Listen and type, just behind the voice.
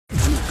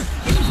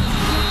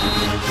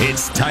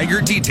It's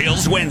Tiger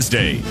Details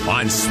Wednesday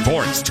on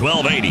Sports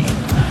 1280.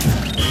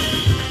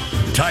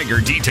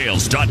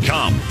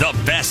 TigerDetails.com, the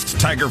best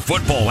Tiger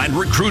football and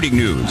recruiting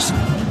news.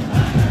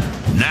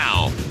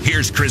 Now,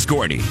 here's Chris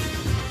Gordy.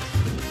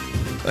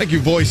 Thank you,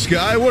 voice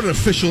guy. What an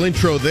official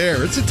intro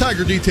there. It's a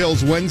Tiger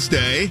Details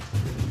Wednesday.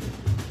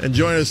 And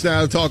join us now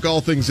to talk all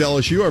things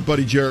LSU, our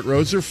buddy Jerit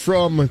Roser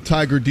from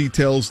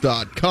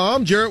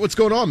TigerDetails.com. Jerit, what's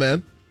going on,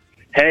 man?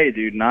 Hey,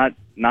 dude, not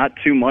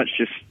too much.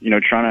 Just,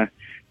 trying to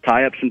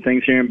tie up some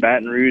things here in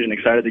Baton Rouge and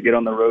excited to get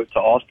on the road to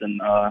Austin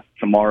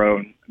tomorrow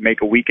and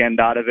make a weekend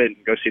out of it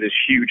and go see this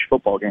huge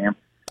football game.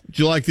 Did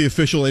you like the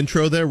official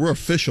intro there? We're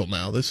official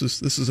now. This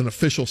is an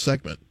official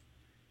segment.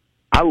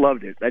 I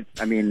loved it. That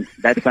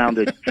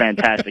sounded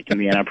fantastic to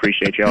me, and I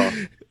appreciate y'all.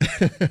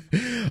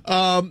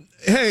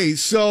 Hey,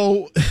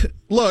 so,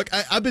 look,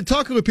 I've been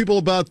talking with people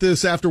about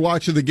this after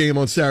watching the game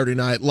on Saturday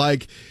night.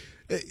 Like,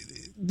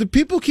 the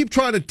people keep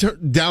trying to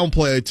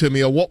downplay it to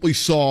me on what we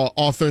saw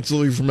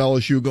offensively from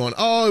LSU going,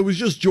 oh, it was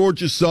just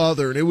Georgia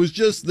Southern. It was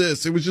just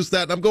this. It was just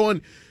that. And I'm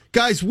going,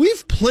 guys,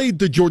 we've played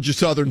the Georgia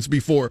Southerns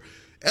before.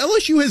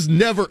 LSU has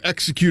never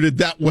executed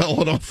that well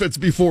on offense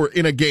before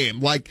in a game.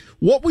 Like,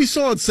 what we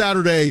saw on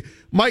Saturday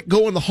might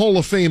go in the Hall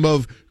of Fame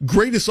of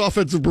greatest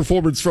offensive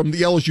performance from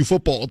the LSU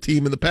football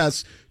team in the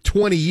past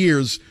 20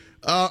 years.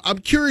 I'm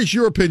curious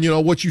your opinion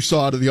on what you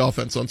saw out of the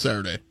offense on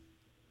Saturday.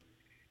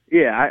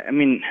 Yeah,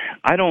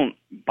 I don't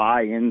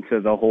buy into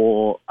the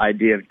whole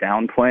idea of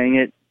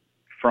downplaying it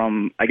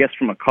from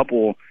a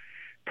couple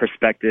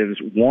perspectives.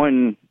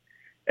 One,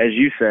 as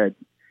you said,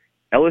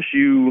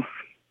 LSU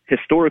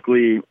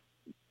historically,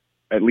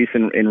 at least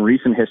in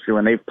recent history,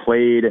 when they've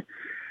played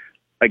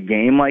a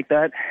game like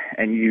that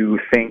and you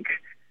think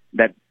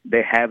that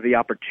they have the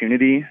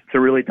opportunity to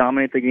really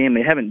dominate the game,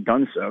 they haven't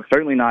done so.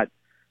 Certainly not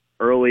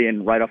early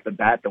and right off the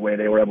bat the way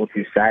they were able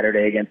to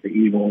Saturday against the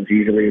Eagles.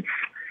 Usually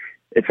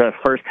it's a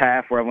first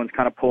half where everyone's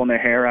kind of pulling their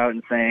hair out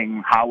and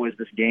saying, how is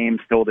this game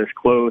still this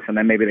close? And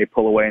then maybe they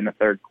pull away in the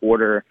third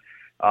quarter.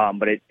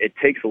 But it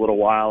takes a little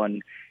while.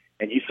 And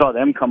you saw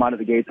them come out of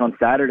the gates on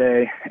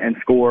Saturday and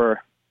score,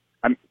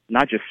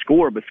 not just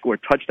score, but score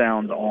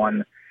touchdowns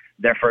on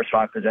their first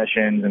 5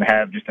 possessions and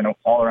have just an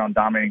all-around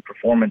dominating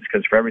performance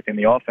because for everything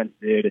the offense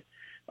did,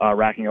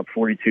 racking up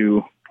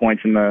 42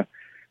 points in the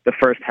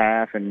first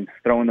half and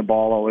throwing the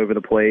ball all over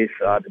the place.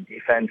 The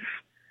defense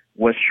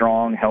was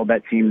strong, held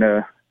that team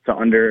to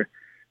under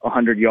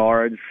 100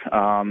 yards.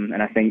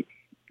 And I think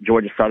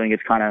Georgia Southern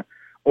gets kind of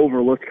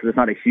overlooked because it's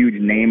not a huge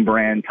name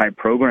brand type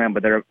program,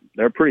 but they're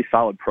a pretty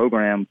solid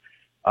program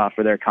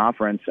for their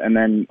conference. And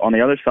then on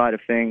the other side of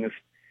things,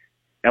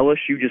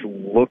 LSU just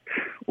looked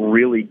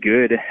really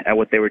good at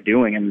what they were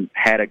doing and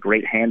had a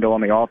great handle on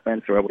the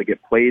offense. They were able to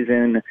get plays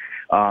in,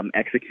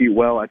 execute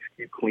well,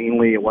 execute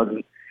cleanly. It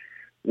wasn't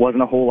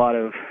a whole lot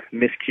of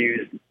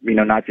miscues,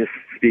 not just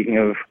speaking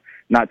of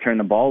not turning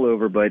the ball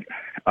over, but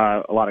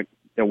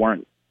there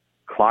weren't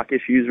clock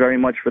issues very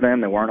much for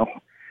them. There weren't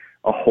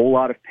a whole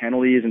lot of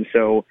penalties, and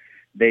so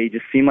they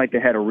just seemed like they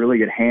had a really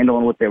good handle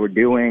on what they were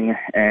doing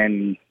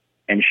and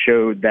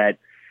showed that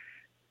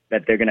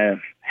they're going to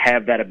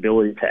have that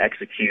ability to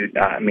execute.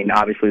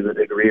 Obviously the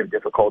degree of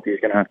difficulty is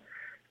going to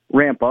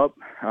ramp up,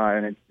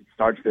 and it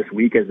starts this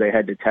week as they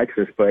head to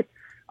Texas. But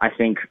I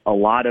think a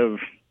lot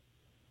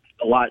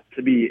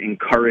to be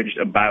encouraged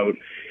about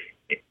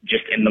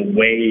just in the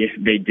way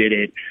they did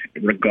it,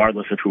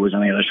 regardless of who was on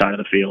the other side of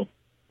the field.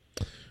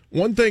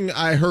 One thing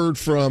I heard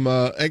from,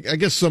 I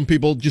guess some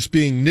people just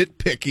being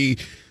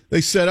nitpicky, they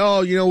said,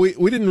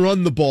 we didn't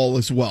run the ball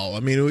as well.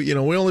 We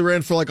only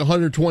ran for like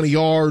 120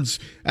 yards,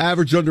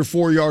 averaged under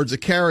 4 yards a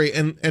carry.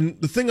 And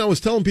the thing I was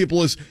telling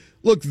people is,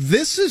 look,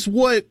 this is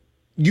what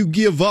you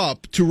give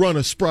up to run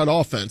a spread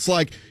offense.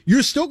 Like,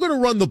 you're still going to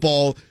run the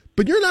ball,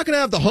 but you're not going to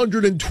have the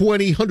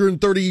 120,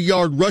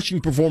 130-yard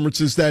rushing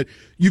performances that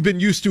you've been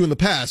used to in the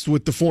past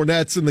with the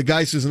Fournettes and the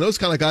Geises and those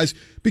kind of guys,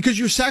 because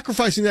you're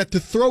sacrificing that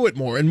to throw it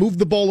more and move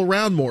the ball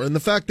around more. And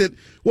the fact that,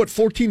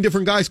 14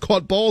 different guys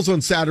caught balls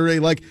on Saturday,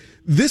 like,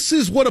 this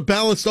is what a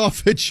balanced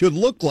offense should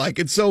look like.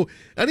 And so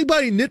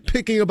anybody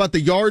nitpicking about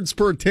the yards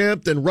per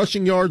attempt and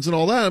rushing yards and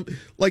all that,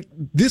 like,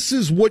 this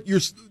is what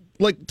you're,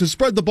 like, to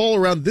spread the ball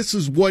around, this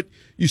is what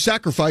you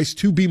sacrifice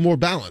to be more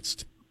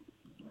balanced.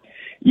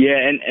 Yeah,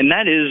 and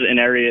that is an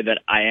area that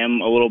I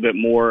am a little bit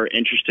more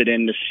interested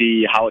in to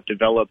see how it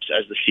develops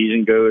as the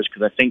season goes,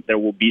 because I think there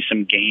will be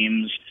some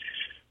games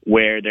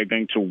where they're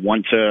going to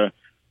want to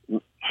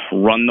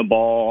run the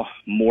ball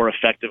more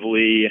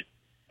effectively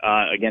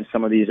against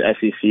some of these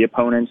SEC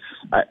opponents.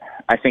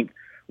 I think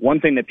one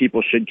thing that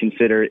people should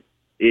consider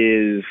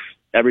is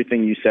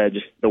everything you said,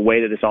 just the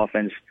way that this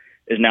offense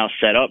is now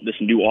set up, this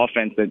new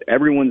offense that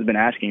everyone's been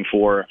asking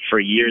for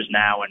years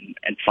now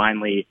and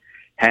finally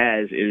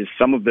has, is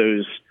some of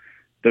those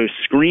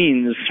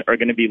screens are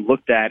going to be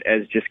looked at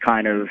as just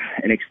kind of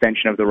an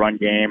extension of the run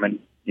game. And,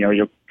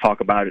 you'll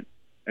talk about it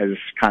as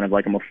kind of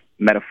like a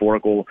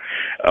metaphorical,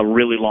 a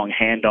really long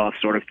handoff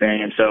sort of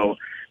thing. And so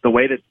the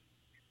way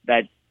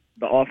that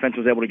the offense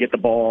was able to get the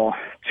ball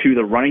to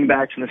the running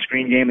backs in the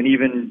screen game, and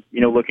even,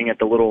 looking at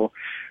the little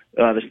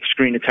the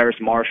screen to Terrace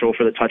Marshall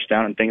for the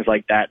touchdown and things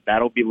like that.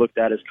 That'll be looked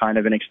at as kind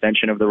of an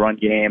extension of the run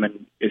game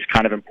and is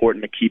kind of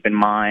important to keep in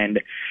mind.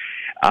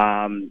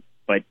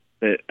 But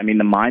the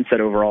mindset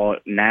overall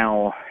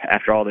now,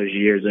 after all those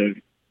years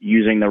of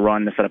using the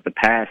run to set up the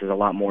pass, is a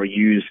lot more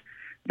use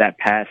that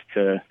pass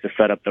to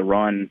set up the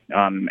run,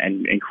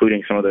 and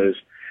including some of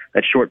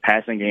that short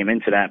passing game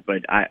into that.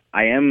 But I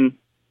am,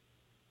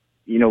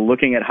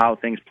 looking at how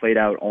things played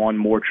out on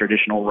more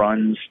traditional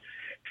runs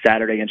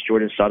Saturday against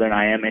Georgia Southern,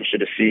 I am interested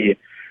to see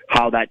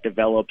how that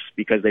develops,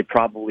 because they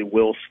probably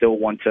will still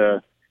want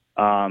to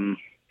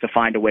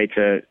find a way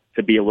to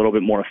be a little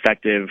bit more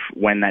effective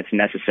when that's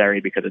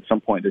necessary, because at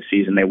some point this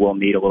season they will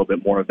need a little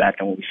bit more of that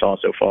than what we saw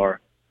so far.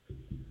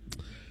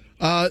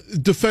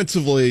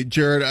 Defensively,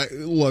 Jerit,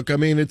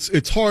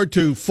 it's hard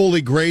to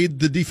fully grade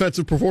the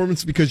defensive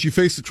performance because you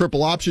face a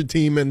triple option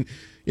team and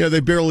they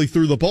barely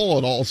threw the ball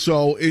at all.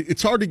 So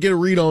it's hard to get a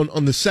read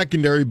on the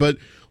secondary. But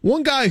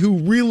one guy who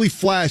really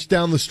flashed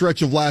down the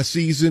stretch of last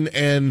season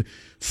and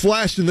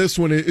flashed in this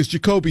one is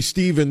Jacoby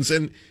Stevens,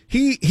 and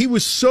he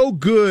was so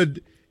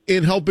good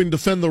in helping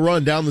defend the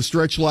run down the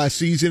stretch last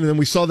season, and then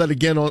we saw that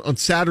again on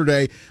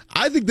Saturday.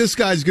 I think this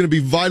guy's going to be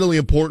vitally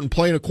important,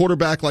 playing a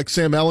quarterback like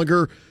Sam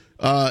Ehlinger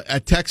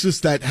at Texas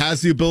that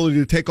has the ability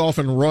to take off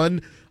and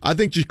run. I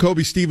think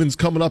Jacoby Stevens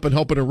coming up and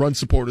helping a run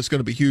support is going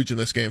to be huge in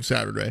this game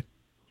Saturday.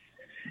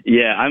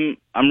 Yeah,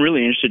 I'm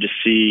really interested to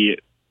see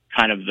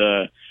kind of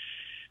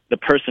the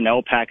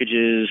personnel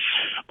packages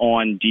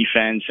on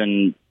defense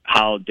and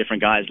how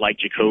different guys like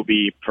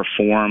Jacoby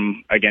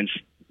perform against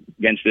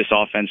this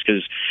offense,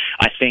 because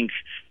I think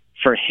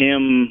for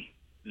him,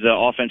 the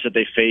offense that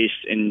they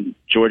faced in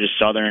Georgia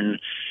Southern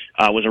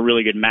was a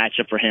really good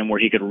matchup for him, where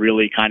he could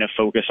really kind of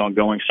focus on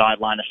going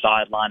sideline to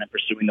sideline and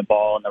pursuing the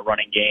ball in the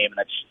running game.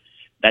 And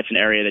that's an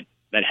area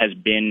that has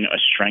been a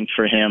strength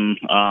for him.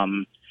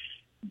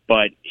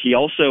 But he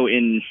also,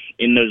 in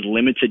those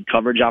limited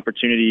coverage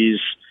opportunities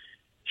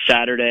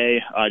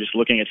Saturday, just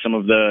looking at some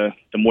of the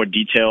more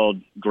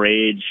detailed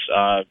grades,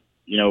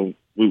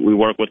 we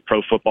work with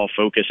Pro Football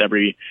Focus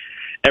every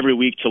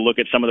week to look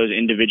at some of those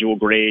individual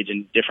grades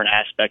and different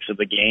aspects of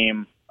the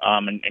game,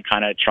 and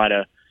kind of try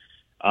to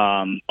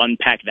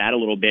unpack that a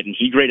little bit. And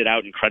he graded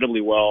out incredibly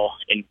well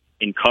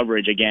in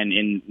coverage, again,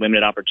 in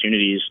limited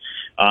opportunities.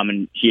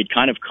 And he had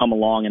kind of come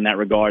along in that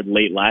regard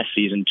late last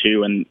season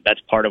too, and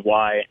that's part of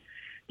why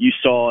you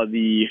saw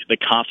the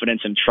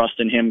confidence and trust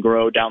in him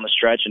grow down the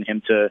stretch, and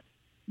him to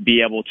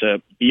be able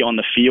to be on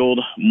the field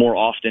more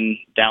often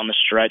down the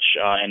stretch,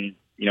 and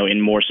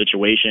in more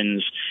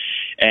situations.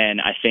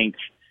 And I think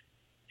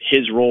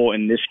his role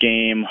in this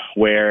game,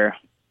 where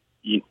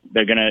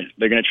they're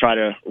gonna try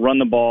to run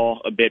the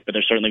ball a bit, but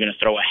they're certainly going to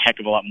throw a heck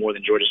of a lot more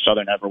than Georgia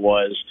Southern ever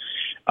was,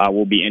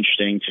 will be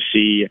interesting to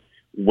see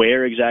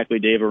where exactly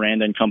Dave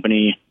Aranda and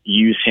company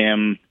use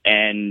him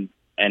and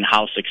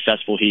how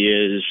successful he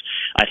is.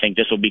 I think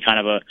this will be kind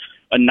of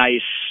a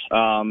nice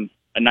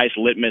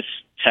litmus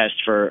test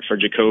for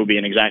Jacoby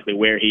and exactly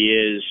where he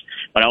is.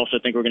 But I also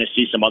think we're going to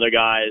see some other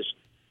guys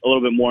a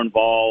little bit more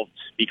involved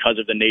because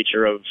of the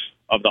nature of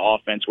the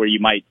offense, where you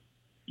might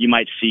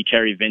see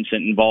Kerry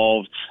Vincent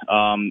involved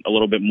a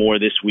little bit more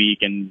this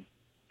week, and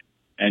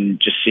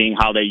just seeing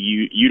how they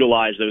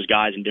utilize those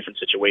guys in different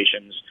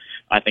situations,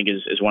 I think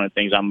is one of the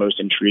things I'm most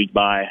intrigued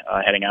by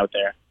heading out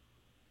there.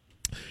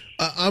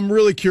 I'm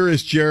really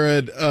curious,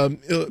 Jerit,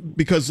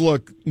 because,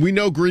 look, we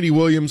know Greedy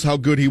Williams, how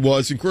good he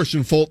was, and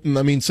Christian Fulton.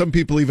 I mean, some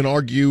people even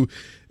argue,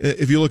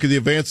 if you look at the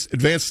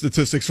advanced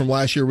statistics from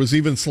last year, was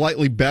even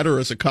slightly better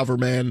as a cover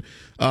man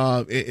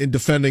in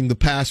defending the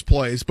pass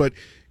plays. But,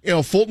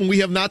 Fulton, we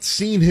have not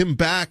seen him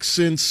back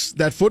since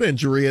that foot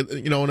injury,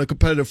 in a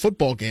competitive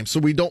football game. So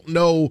we don't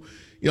know,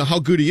 how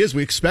good he is.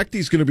 We expect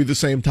he's going to be the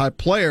same type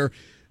player.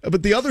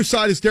 But the other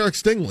side is Derek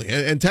Stingley,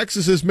 and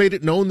Texas has made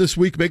it known this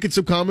week, making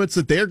some comments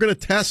that they're going to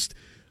test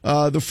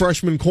the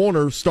freshman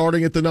corner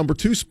starting at the number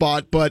 2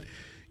 spot. But,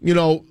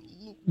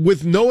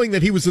 with knowing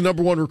that he was the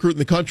number 1 recruit in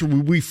the country,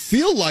 we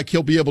feel like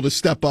he'll be able to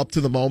step up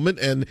to the moment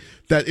and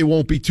that it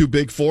won't be too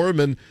big for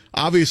him. And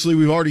obviously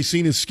we've already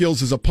seen his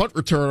skills as a punt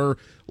returner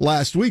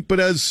last week,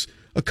 but as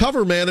a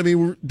cover man, I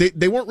mean,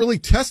 they weren't really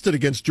tested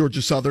against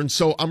Georgia Southern.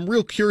 So I'm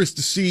real curious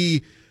to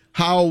see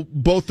how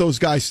both those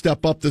guys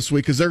step up this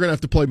week, because they're going to have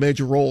to play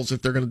major roles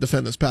if they're going to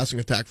defend this passing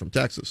attack from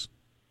Texas.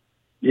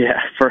 Yeah,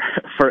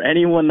 for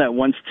anyone that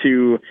wants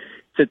to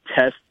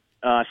test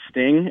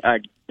Sting,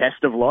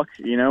 best of luck.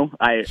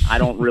 I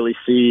don't really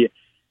see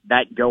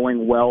that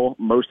going well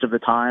most of the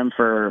time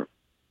for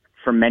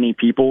many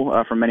people,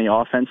 for many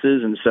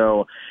offenses, and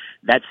so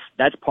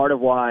that's part of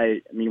why.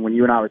 I mean, when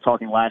you and I were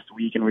talking last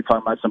week, and we were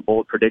talking about some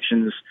bold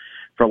predictions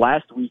for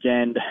last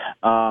weekend,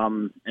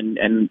 and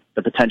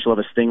the potential of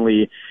a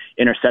Stingley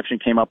interception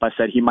came up, I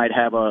said he might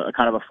have a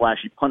kind of a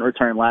flashy punt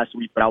return last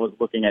week, but I was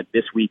looking at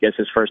this week as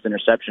his first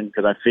interception,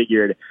 because I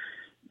figured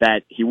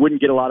that he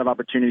wouldn't get a lot of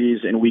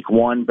opportunities in week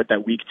 1, but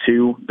that week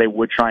 2 they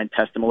would try and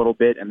test him a little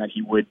bit, and that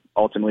he would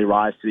ultimately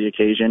rise to the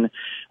occasion.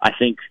 I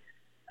think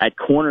at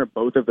corner,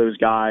 both of those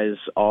guys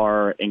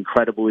are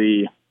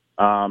incredibly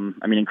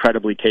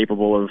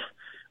capable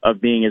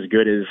of being as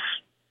good as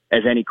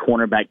any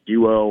cornerback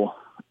duo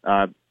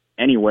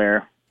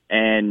anywhere,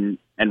 and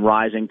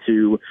rising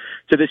to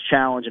this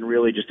challenge and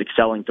really just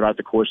excelling throughout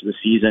the course of the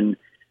season.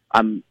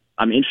 I'm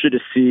interested to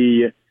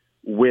see,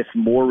 with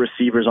more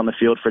receivers on the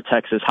field for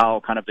Texas, how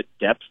kind of the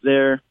depth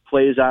there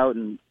plays out,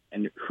 and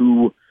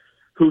who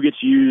gets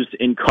used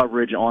in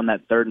coverage on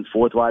that third and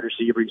fourth wide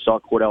receiver. You saw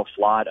Cordell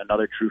Flott,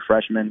 another true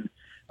freshman,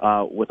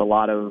 with a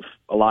lot of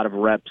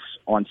reps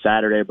on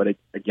Saturday. But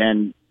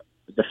again,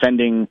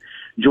 defending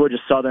Georgia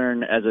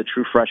Southern as a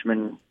true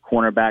freshman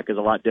cornerback is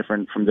a lot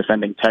different from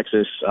defending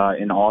Texas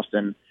in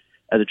Austin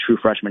as a true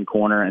freshman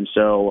corner. And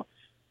so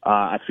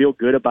I feel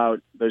good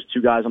about those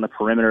two guys on the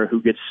perimeter who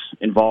gets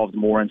involved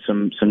more in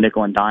some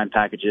nickel and dime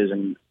packages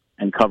and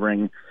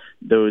covering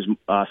those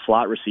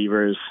slot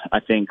receivers.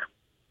 I think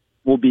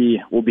will be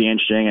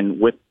interesting.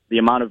 And with the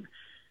amount of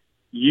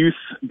youth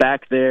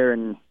back there,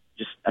 and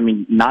just,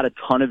 not a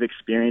ton of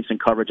experience in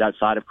coverage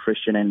outside of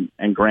Christian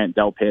and Grant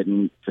Delpit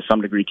and to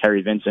some degree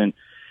Kerry Vincent,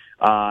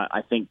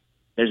 I think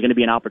there's going to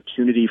be an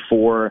opportunity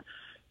for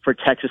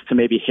Texas to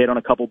maybe hit on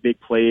a couple big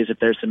plays if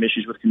there's some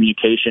issues with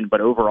communication. But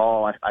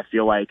overall, I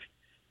feel like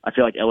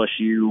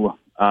LSU.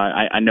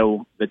 I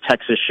know the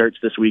Texas shirts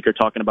this week are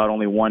talking about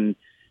only one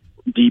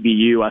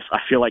DBU. I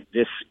feel like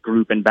this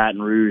group in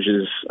Baton Rouge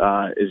is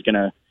going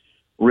to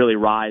really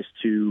rise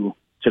to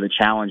the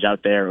challenge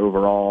out there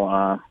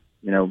overall,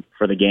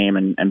 for the game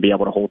and be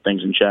able to hold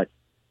things in check.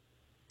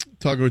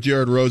 Talking with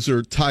Jerit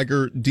Roser,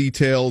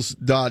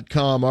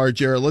 TigerDetails.com. All right,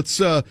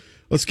 Jerit,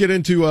 let's get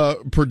into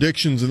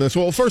predictions in this.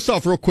 Well, first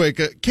off, real quick,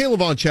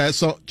 K'Lavon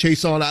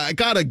Chaisson, I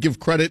got to give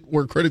credit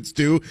where credit's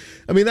due.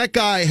 That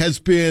guy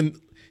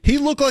he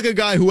looked like a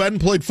guy who hadn't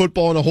played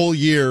football in a whole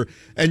year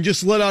and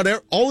just let out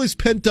all his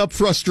pent-up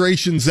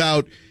frustrations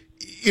out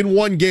in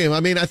one game.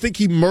 I think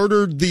he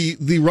murdered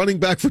the running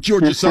back for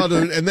Georgia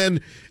Southern and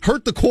then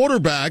hurt the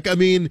quarterback. I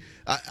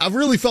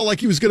really felt like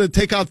he was going to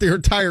take out their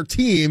entire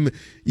team.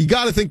 You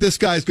got to think this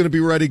guy's going to be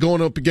ready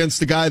going up against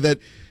the guy that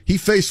he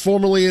faced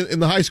formerly in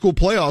the high school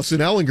playoffs in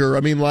Ellinger.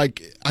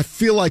 I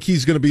feel like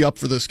he's going to be up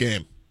for this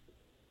game.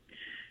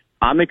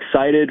 I'm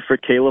excited for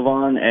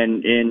K'Lavon,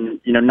 and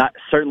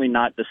certainly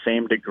not the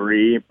same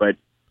degree, but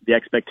the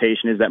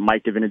expectation is that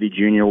Mike Divinity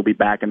Jr. will be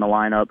back in the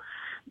lineup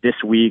this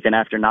week, and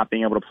after not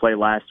being able to play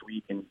last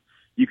week, and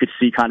you could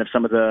see kind of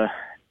some of the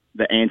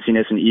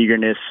antsiness and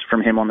eagerness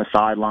from him on the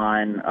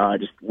sideline,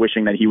 just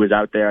wishing that he was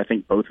out there. I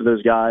think both of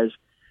those guys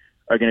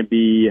are going to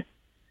be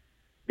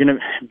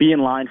in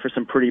line for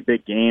some pretty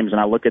big games,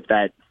 and I look at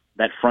that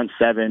front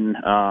seven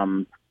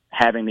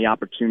having the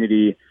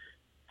opportunity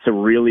to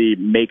really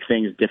make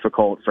things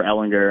difficult for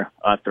Ellinger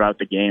throughout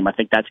the game. I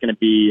think that's going to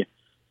be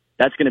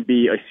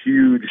a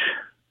huge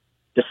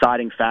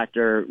deciding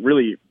factor,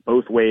 really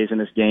both ways in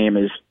this game,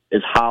 is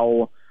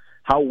how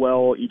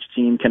well each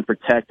team can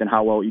protect and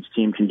how well each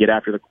team can get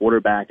after the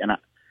quarterback. And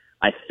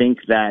I think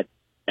that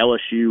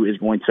LSU is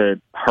going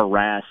to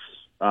harass,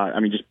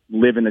 just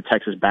live in the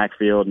Texas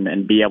backfield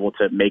and be able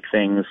to make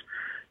things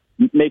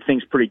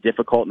pretty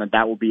difficult, and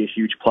that will be a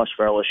huge plus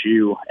for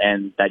LSU,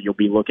 and that you'll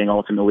be looking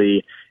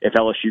ultimately, if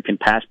LSU can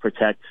pass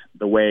protect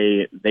the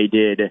way they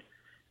did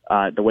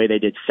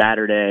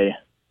Saturday,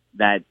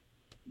 that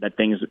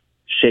things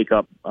shake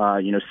up,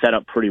 set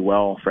up pretty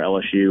well for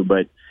LSU.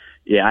 But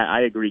yeah,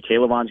 I agree.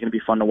 K'Lavon's going to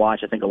be fun to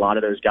watch. I think a lot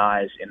of those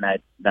guys in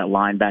that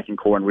linebacking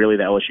core and really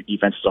the LSU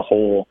defense as a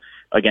whole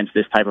against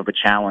this type of a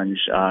challenge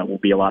will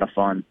be a lot of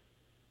fun.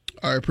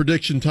 All right,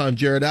 prediction time,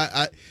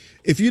 Jerit.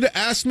 If you'd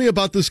asked me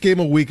about this game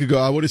a week ago,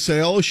 I would have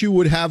said LSU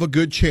would have a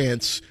good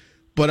chance,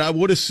 but I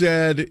would have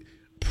said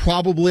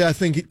probably I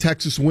think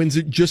Texas wins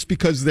it just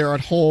because they're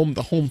at home,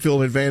 the home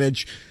field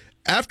advantage.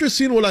 After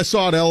seeing what I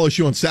saw at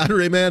LSU on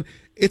Saturday, man,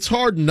 it's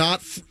hard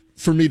not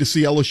for me to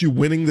see LSU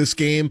winning this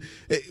game,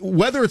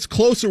 whether it's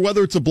close or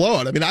whether it's a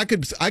blowout.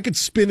 I could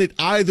spin it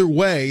either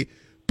way,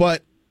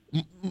 but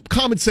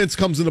common sense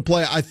comes into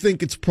play. I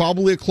think it's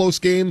probably a close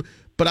game,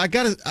 but I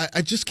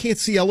just can't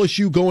see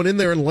LSU going in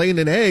there and laying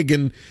an egg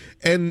and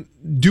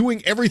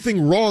doing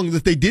everything wrong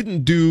that they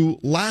didn't do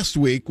last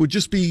week. Would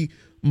just be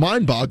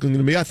mind-boggling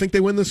to me. I think they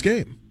win this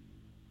game.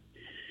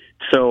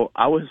 So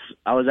I was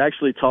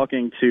actually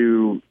talking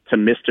to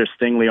Mr.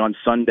 Stingley on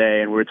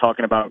Sunday, and we were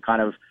talking about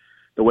kind of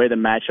the way the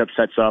matchup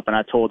sets up, and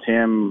I told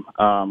him,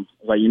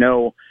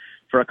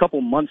 for a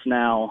couple months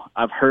now,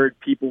 I've heard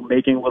people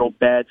making little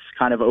bets,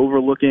 kind of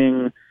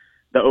overlooking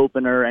the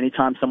opener.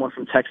 Anytime someone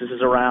from Texas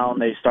is around,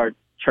 they start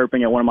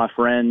chirping at one of my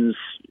friends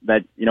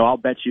that, I'll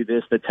bet you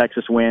this, that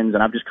Texas wins.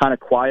 And I've just kind of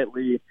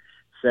quietly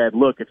said,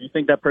 look, if you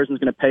think that person's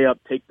going to pay up,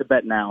 take the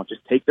bet now.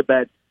 Just take the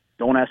bet.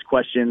 Don't ask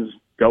questions.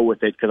 Go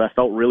with it, because I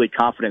felt really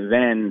confident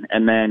then.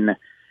 And then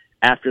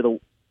after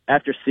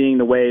seeing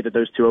the way that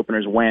those two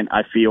openers went,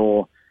 I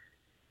feel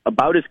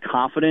about as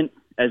confident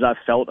as I've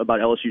felt about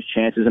LSU's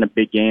chances in a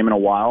big game in a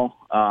while.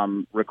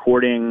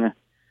 Recording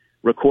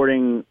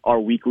our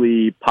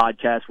weekly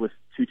podcast with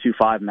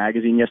 225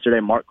 Magazine yesterday,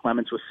 Mark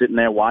Clements was sitting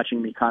there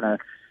watching me kind of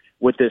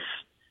with this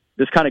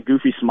kind of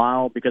goofy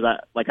smile, because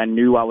I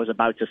knew I was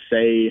about to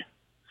say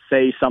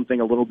something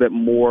a little bit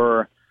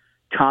more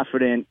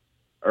confident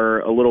or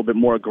a little bit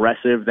more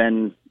aggressive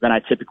than I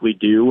typically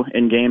do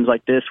in games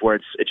like this, where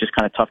it's just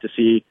kind of tough to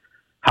see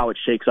how it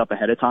shakes up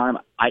ahead of time.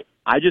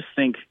 I just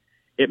think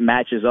it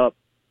matches up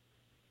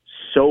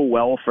so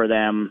well for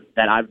them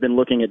that I've been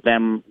looking at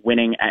them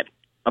winning at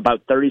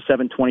about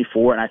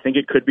 37-24, and I think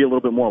it could be a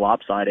little bit more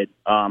lopsided.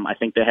 I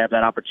think they have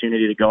that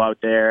opportunity to go out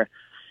there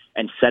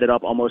and set it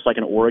up almost like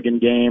an Oregon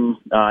game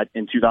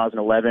in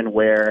 2011,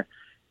 where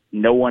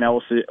no one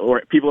else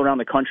or people around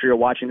the country are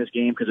watching this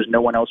game because there's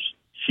no one else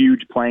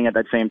huge playing at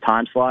that same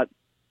time slot.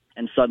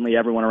 And suddenly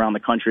everyone around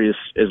the country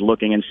is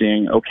looking and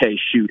seeing, okay,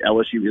 shoot,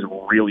 LSU is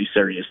really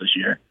serious this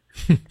year.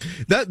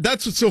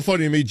 That's what's so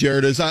funny to me,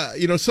 Jerit, is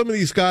some of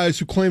these guys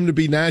who claim to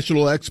be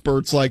national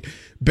experts like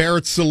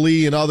Barrett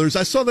Sallee and others,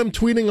 I saw them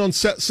tweeting on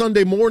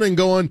Sunday morning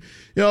going,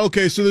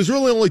 okay, so there's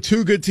really only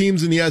two good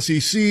teams in the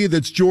SEC,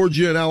 that's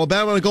Georgia and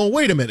Alabama. And I'm going,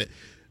 wait a minute.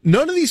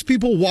 None of these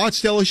people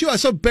watched LSU. I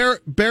saw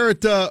Brett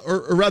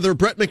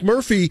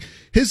McMurphy,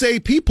 his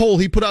AP poll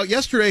he put out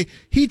yesterday,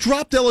 he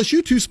dropped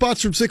LSU 2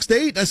 spots from 6 to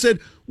 8. And I said,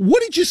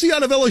 what did you see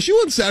out of LSU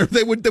on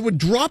Saturday? They would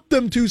drop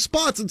them 2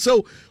 spots. And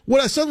so what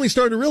I suddenly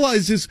started to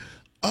realize is,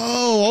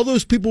 all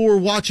those people were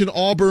watching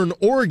Auburn,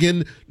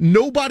 Oregon.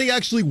 Nobody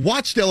actually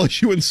watched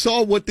LSU and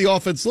saw what the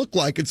offense looked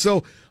like. And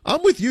so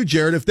I'm with you,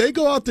 Jerit. If they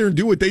go out there and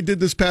do what they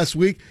did this past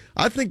week,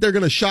 I think they're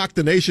going to shock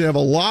the nation. Have a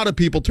lot of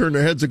people turn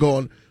their heads and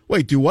going,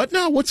 wait, do what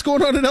now? What's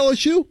going on at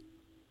LSU?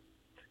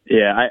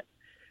 Yeah,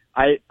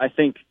 I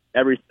think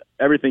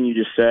everything you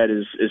just said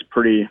is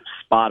pretty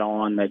spot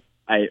on. That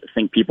I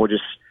think people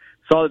just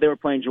saw that they were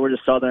playing Georgia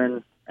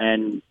Southern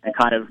and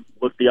kind of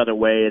looked the other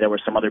way. There were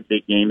some other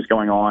big games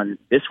going on.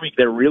 This week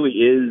there really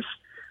is.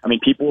 I mean,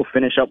 people will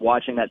finish up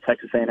watching that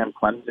Texas A&M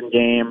Clemson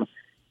game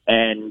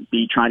and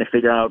be trying to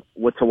figure out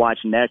what to watch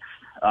next,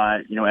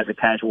 as a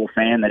casual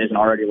fan that isn't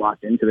already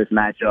locked into this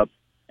matchup,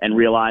 and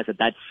realize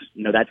that's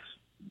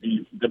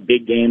the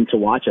big game to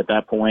watch at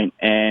that point.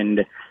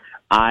 And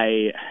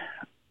I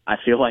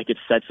feel like it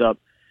sets up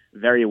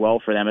very well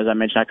for them. As I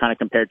mentioned, I kind of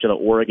compared to the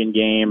Oregon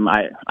game.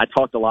 I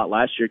talked a lot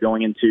last year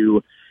going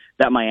into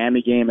that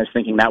Miami game as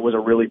thinking that was a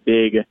really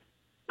big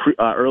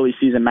early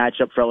season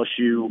matchup for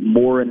LSU,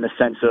 more in the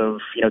sense of,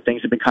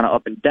 things have been kind of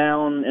up and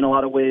down in a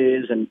lot of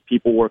ways, and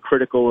people were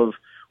critical of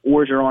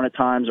Orgeron at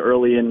times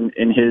early in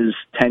his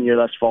tenure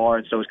thus far.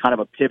 And so it was kind of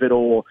a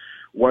pivotal,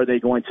 were they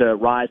going to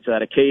rise to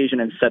that occasion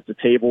and set the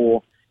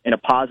table in a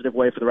positive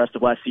way for the rest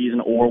of last season,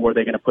 or were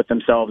they going to put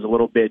themselves a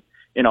little bit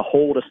in a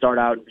hole to start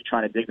out and be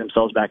trying to dig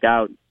themselves back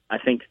out? I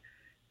think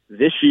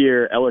this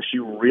year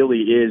LSU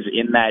really is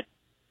in that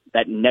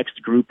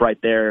next group right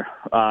there,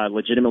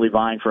 legitimately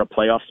vying for a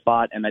playoff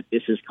spot, and that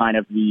this is kind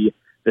of the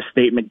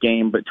statement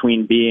game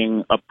between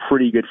being a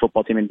pretty good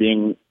football team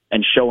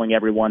and showing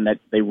everyone that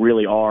they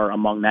really are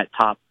among that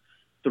top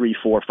 3,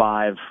 4,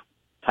 5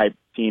 type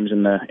teams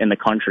in the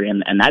country,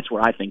 and that's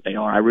where I think they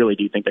are. I really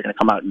do think they're going to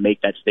come out and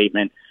make that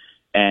statement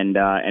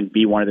and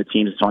be one of the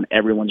teams that's on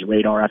everyone's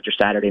radar after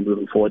Saturday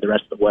moving forward the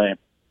rest of the way.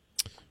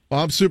 Well,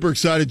 I'm super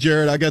excited,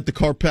 Jerit. I got the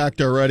car packed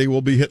already.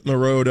 We'll be hitting the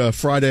road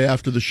Friday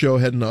after the show,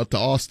 heading out to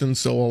Austin,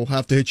 so I'll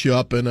have to hit you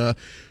up and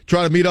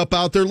try to meet up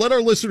out there. Let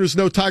our listeners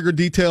know,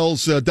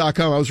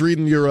 TigerDetails.com. I was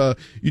reading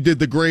you did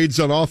the grades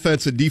on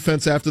offense and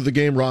defense after the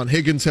game. Ron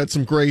Higgins had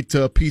some great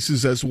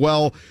pieces as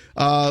well.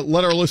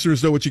 Let our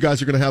listeners know what you guys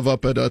are going to have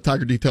up at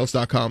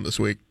TigerDetails.com this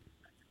week.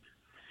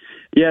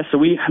 Yeah, so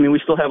we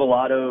still have a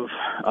lot of,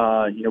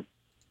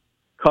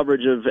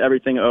 coverage of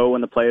everything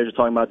and the players are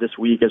talking about this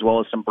week, as well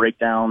as some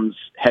breakdowns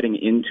heading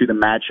into the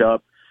matchup.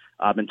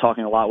 I've been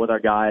talking a lot with our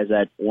guys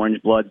at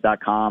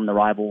orangebloods.com, the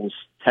Rivals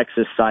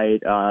Texas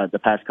site, the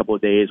past couple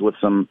of days with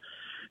some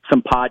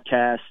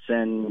podcasts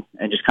and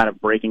just kind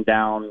of breaking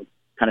down,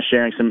 kind of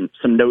sharing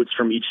some notes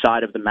from each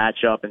side of the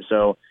matchup. And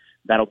so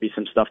that'll be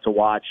some stuff to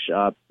watch,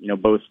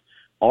 both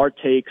our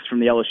takes from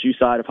the LSU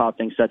side of how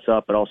things sets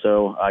up, but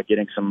also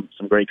getting some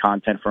great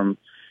content from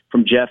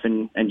Jeff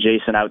and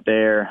Jason out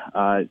there,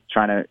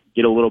 trying to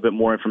get a little bit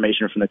more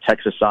information from the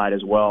Texas side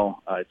as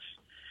well. It's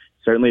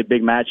certainly a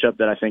big matchup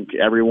that I think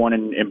everyone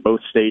in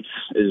both states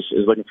is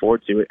looking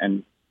forward to.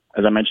 And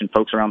as I mentioned,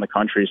 folks around the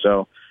country.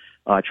 So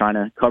trying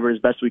to cover as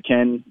best we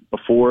can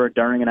before,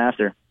 during, and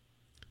after.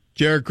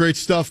 Jerit, great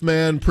stuff,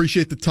 man.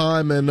 Appreciate the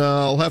time, and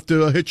I'll have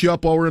to hit you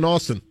up while we're in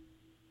Austin.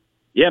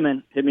 Yeah,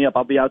 man, hit me up.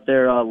 I'll be out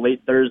there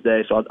late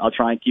Thursday, so I'll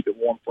try and keep it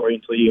warm for you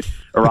until you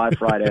arrive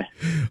Friday.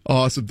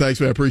 Awesome.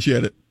 Thanks, man.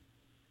 Appreciate it.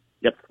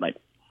 Yep, mate.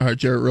 All right,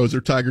 Jerit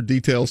Roser,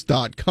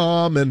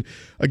 TigerDetails.com. And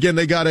again,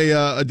 they got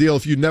a deal.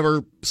 If you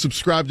never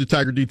subscribe to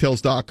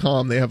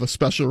TigerDetails.com, they have a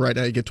special right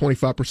now. You get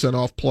 25%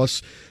 off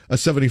plus a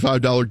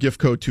 $75 gift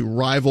code to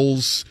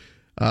Rivals.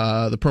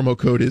 The promo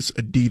code is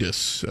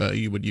Adidas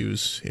you would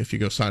use if you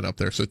go sign up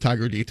there. So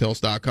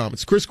TigerDetails.com.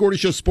 It's Chris Gordy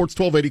Show, Sports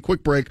 1280.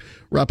 Quick break.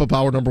 Wrap up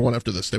hour number 1 after this. Stay